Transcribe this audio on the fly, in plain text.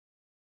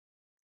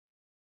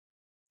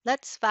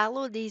Let's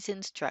follow these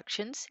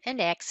instructions and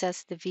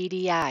access the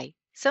VDI.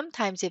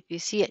 Sometimes if you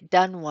see it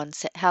done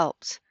once, it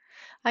helps.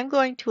 I'm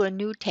going to a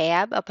new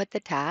tab up at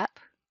the top,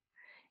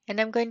 and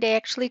I'm going to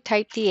actually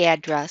type the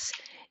address.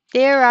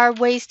 There are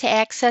ways to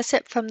access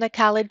it from the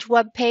college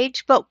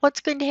webpage, but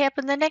what's going to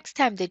happen the next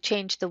time they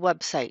change the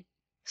website?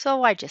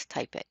 So I just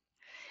type it.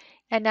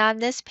 And on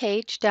this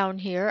page down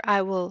here,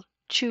 I will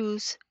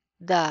choose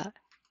the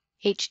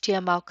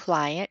HTML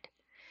client,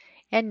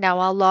 and now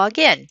I'll log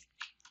in.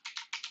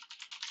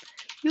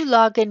 You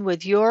log in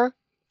with your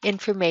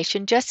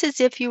information just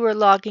as if you were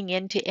logging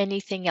into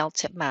anything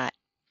else at Mott.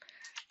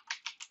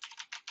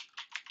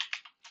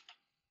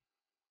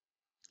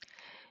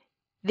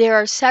 There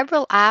are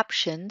several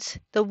options.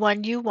 The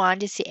one you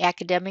want is the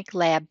Academic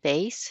Lab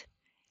Base,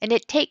 and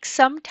it takes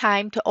some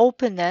time to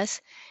open this.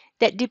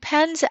 That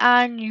depends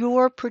on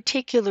your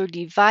particular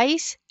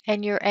device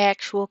and your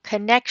actual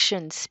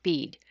connection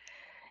speed.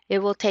 It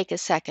will take a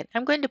second.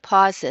 I'm going to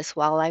pause this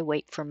while I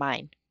wait for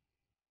mine.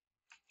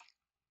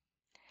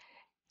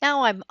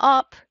 Now I'm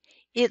up.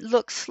 It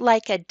looks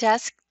like a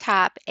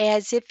desktop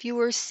as if you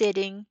were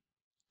sitting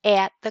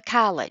at the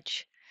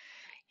college.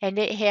 And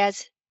it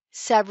has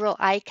several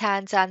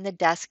icons on the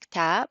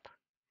desktop.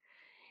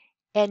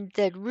 And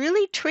the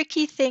really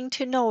tricky thing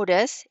to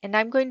notice, and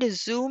I'm going to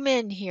zoom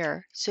in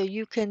here so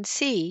you can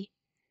see.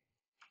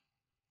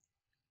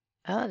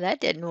 Oh,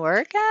 that didn't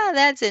work. Ah,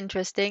 that's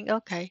interesting.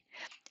 Okay.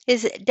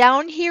 Is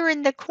down here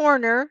in the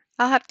corner,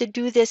 I'll have to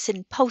do this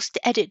in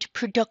post-edit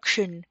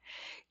production.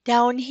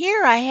 Down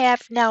here I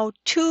have now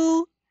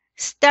two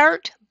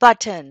start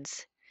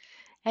buttons.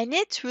 And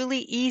it's really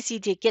easy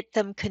to get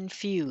them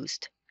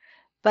confused.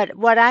 But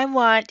what I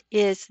want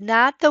is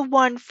not the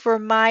one for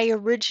my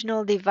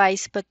original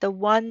device, but the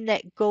one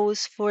that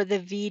goes for the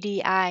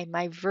VDI,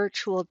 my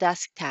virtual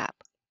desktop.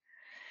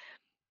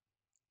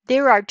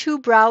 There are two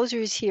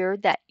browsers here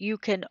that you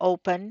can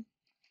open.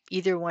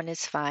 Either one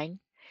is fine.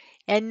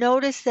 And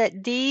notice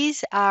that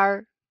these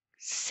are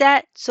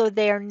set so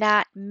they are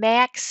not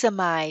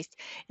maximized.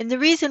 And the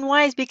reason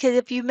why is because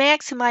if you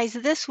maximize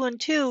this one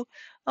too,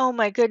 oh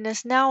my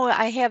goodness, now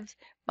I have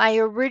my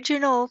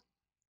original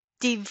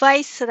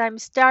device that I'm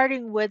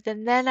starting with,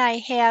 and then I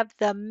have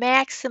the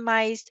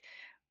maximized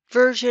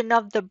version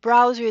of the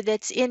browser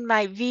that's in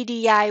my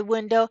VDI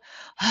window.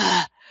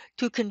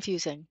 Too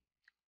confusing.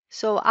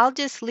 So I'll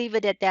just leave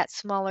it at that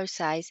smaller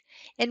size.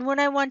 And when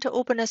I want to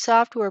open a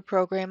software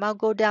program, I'll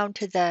go down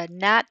to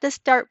not the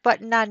start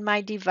button on my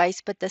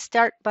device, but the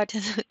start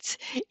button that's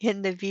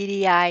in the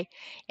VDI,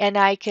 and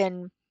I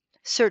can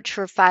search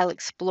for File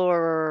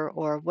Explorer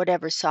or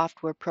whatever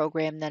software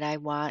program that I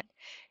want.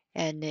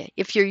 And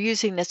if you're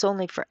using this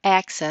only for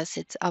access,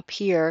 it's up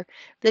here.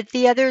 But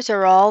the others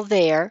are all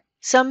there.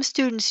 Some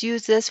students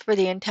use this for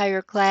the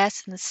entire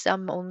class and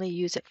some only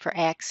use it for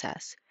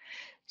access.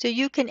 So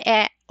you can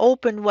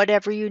open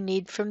whatever you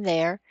need from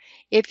there.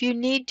 If you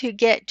need to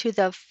get to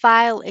the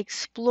File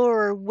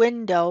Explorer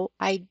window,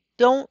 I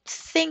don't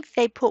think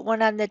they put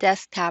one on the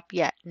desktop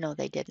yet. No,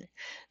 they didn't.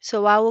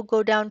 So I will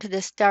go down to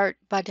the Start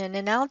button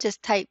and I'll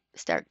just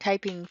start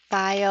typing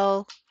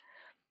File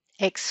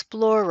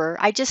Explorer.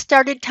 I just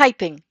started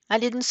typing. I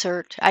didn't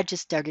search. I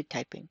just started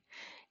typing.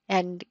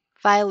 And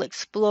File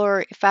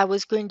Explorer, if I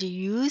was going to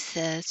use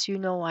this,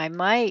 I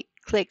might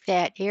click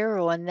that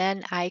arrow and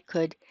then I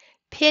could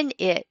pin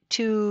it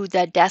to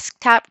the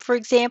desktop, for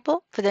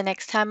example, for the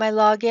next time I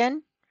log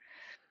in.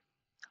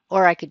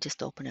 Or I could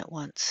just open it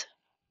once.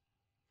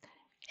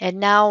 And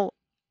now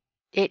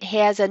it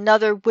has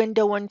another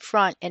window in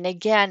front. And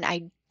again,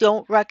 I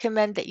don't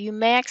recommend that you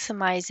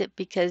maximize it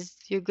because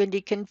you're going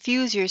to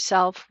confuse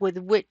yourself with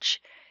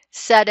which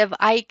set of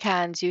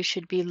icons you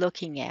should be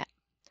looking at.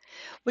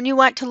 When you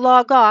want to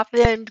log off,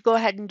 then go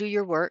ahead and do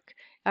your work.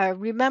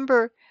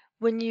 Remember,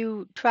 when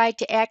you try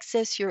to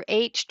access your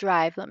H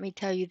drive, let me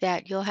tell you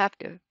that you'll have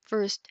to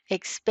first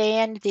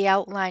expand the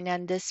outline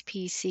on this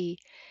PC,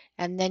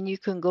 and then you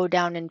can go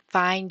down and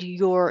find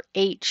your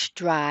H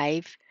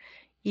drive.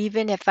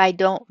 Even if I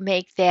don't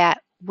make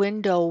that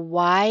window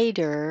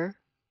wider,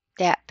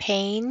 that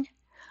pane,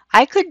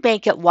 I could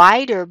make it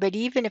wider, but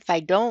even if I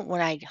don't,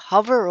 when I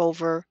hover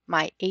over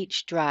my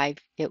H drive,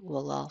 it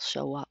will all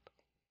show up.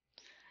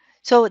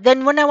 So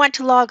then when I want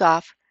to log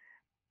off,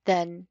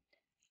 then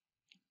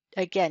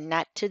again,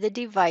 not to the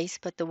device,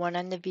 but the one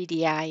on the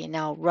VDI, and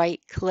I'll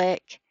right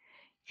click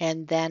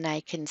and then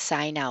I can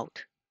sign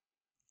out.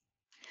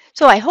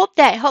 So I hope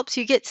that helps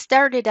you get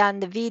started on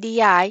the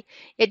VDI.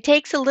 It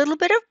takes a little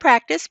bit of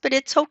practice, but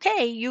it's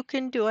okay. You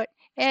can do it,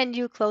 and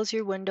you close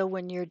your window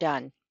when you're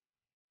done.